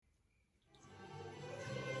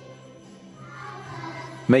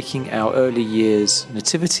Making our early years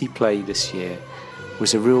nativity play this year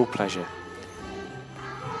was a real pleasure.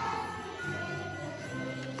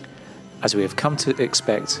 As we have come to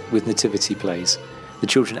expect with nativity plays, the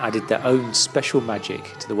children added their own special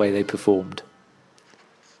magic to the way they performed.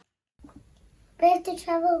 We have to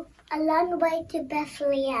travel a long way to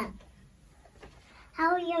Bethlehem.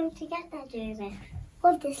 How are you going to get there, Joseph?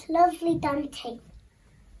 With this lovely donkey.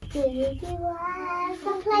 Do you have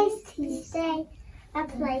a place to stay? A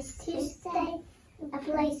place to stay? A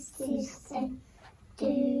place to stay? Do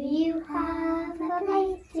you have a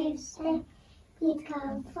place to stay? You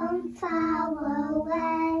come from far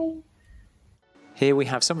away. Here we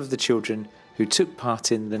have some of the children who took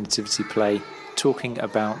part in the nativity play talking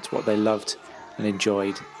about what they loved and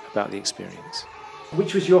enjoyed about the experience.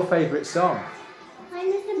 Which was your favourite song?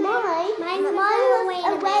 Mine was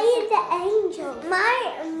Away in the Angels.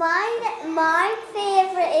 My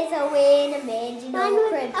favourite is Away in a Manger, no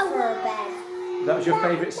Crib for a Bed. That was your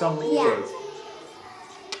favourite song that you did?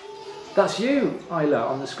 That's you, Isla,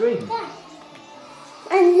 on the screen. Yeah.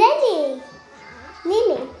 And Lily.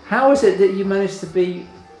 How is it that you managed to be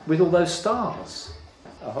with all those stars?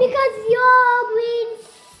 Because you're green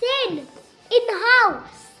sin in the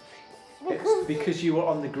house. It's because you were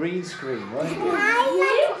on the green screen, weren't you? I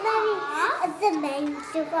like the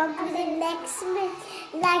manger one, but it next to me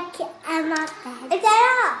like Emma bed.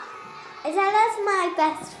 Adela's my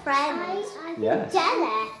best friend. Yes.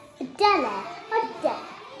 Adela.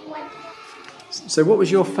 So what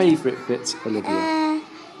was your favourite bit, Olivia?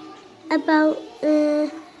 About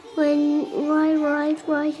when ride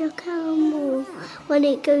a camel when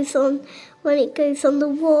it goes on the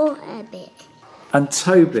water bit. And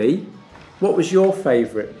Toby, what was your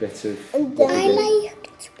favourite bit of?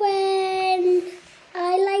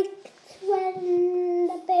 I liked when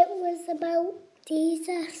the bit was about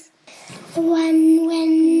Jesus. When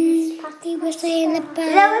Patty was saying about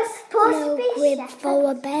no crib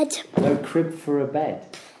for a bed. No crib for a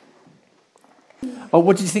bed. Oh,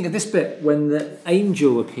 what did you think of this bit when the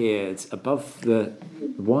angel appeared above the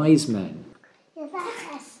wise men?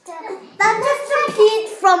 That just appeared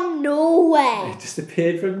from nowhere. It just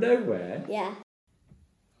appeared from nowhere? Yeah.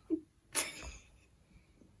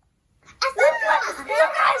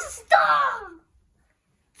 Look at a star!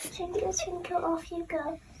 Twinkle, twinkle, off you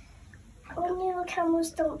go. On your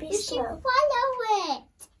camels, don't be slow. You should follow it.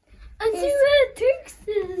 And see where it takes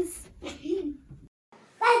us.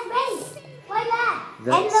 That's me.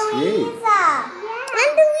 That's you.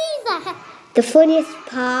 And Louisa. The funniest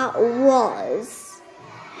part was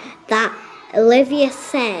that Olivia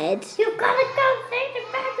said, "You've got to go see the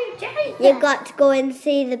baby Jesus." You got to go and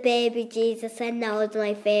see the baby Jesus, and that was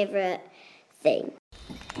my favourite thing.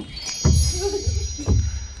 You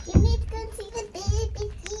need to go and see the baby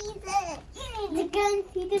Jesus. You need to go and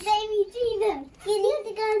see the baby Jesus. You need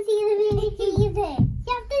to go and see the baby Jesus.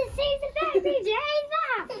 You have to see the baby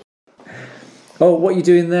Jesus. Oh, what are you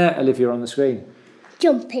doing there, Olivia, on the screen?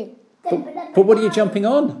 Jumping. But what are you jumping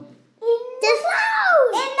on? The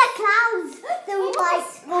clouds! In the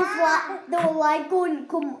clouds! They were like going to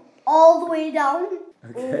come all the way down.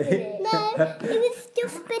 Okay. No, it was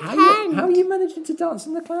just pretend. How are you managing to dance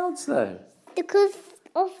in the clouds, though? Because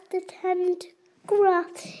of the tent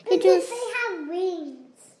grass. Because they have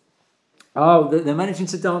wings. Oh, they're managing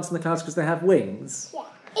to dance in the clouds because they have wings? Yeah.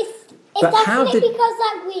 It's But definitely because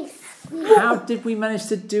that wings. How did we manage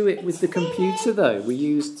to do it with the computer, though? We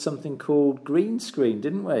used something called green screen,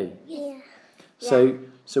 didn't we? Yeah.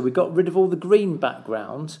 So we got rid of all the green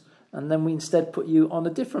background, and then we instead put you on a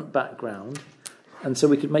different background, and so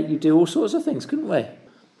we could make you do all sorts of things, couldn't we?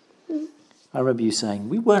 Mm. I remember you saying,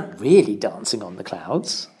 we weren't really dancing on the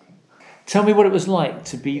clouds. Tell me what it was like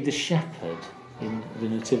to be the shepherd in the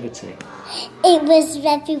Nativity. It was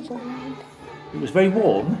very warm. It was very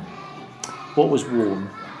warm? What was warm?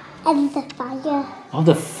 And the fire. Oh,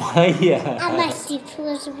 the fire! And my sheep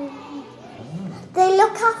was warm. Oh. They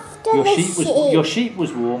look after sheep. Your sheep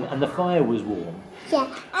was warm and the fire was warm. Yeah,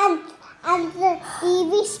 and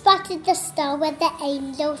Evie spotted the star where the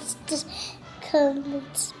angels just come.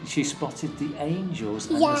 She spotted the angels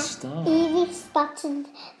and the star. Evie spotted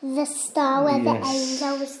the star where the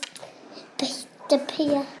angels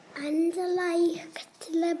appear. And I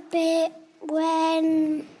liked the bit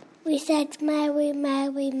when we said, Mary,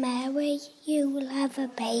 Mary, Mary, you will have a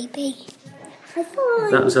baby.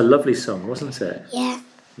 That was a lovely song, wasn't it? Yeah.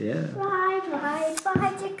 Yeah. Ride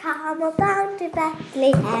your camel down to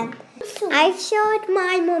Bethlehem. I showed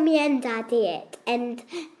my mummy and daddy it, and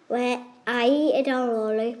where I ate a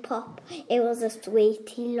lollipop. It was a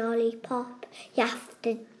sweetie lollipop. You have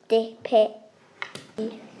to dip it.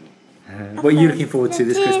 What are you looking forward to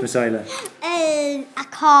this Christmas, Ayla? I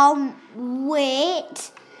can't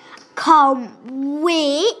wait. Can't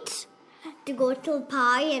wait to go to a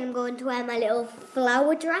party, and I'm going to wear my little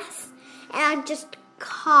flower dress. And I just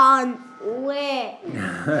can't wait.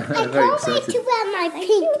 I can't wait to wear my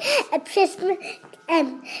pink Christmas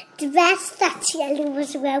dress that Shelley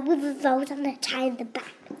was wearing with a rose on the tie in the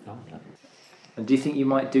back. And do you think you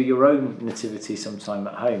might do your own nativity sometime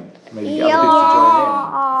at home? Maybe get other people to join in?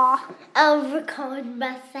 I'll record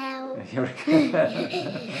myself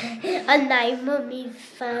on my mummy's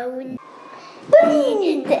phone.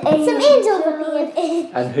 Some angels appeared.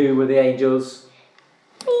 And who were the angels?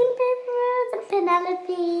 Princess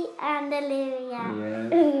Penelope and Olivia. Yeah.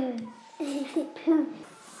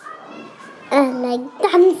 I like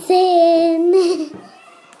dancing.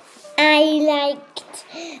 I liked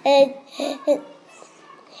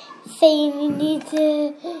saying you need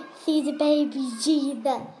to see the baby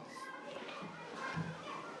Jesus.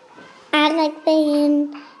 I like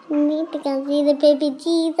saying you need to go see the baby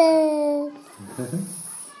Jesus.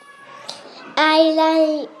 I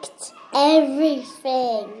liked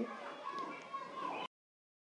everything.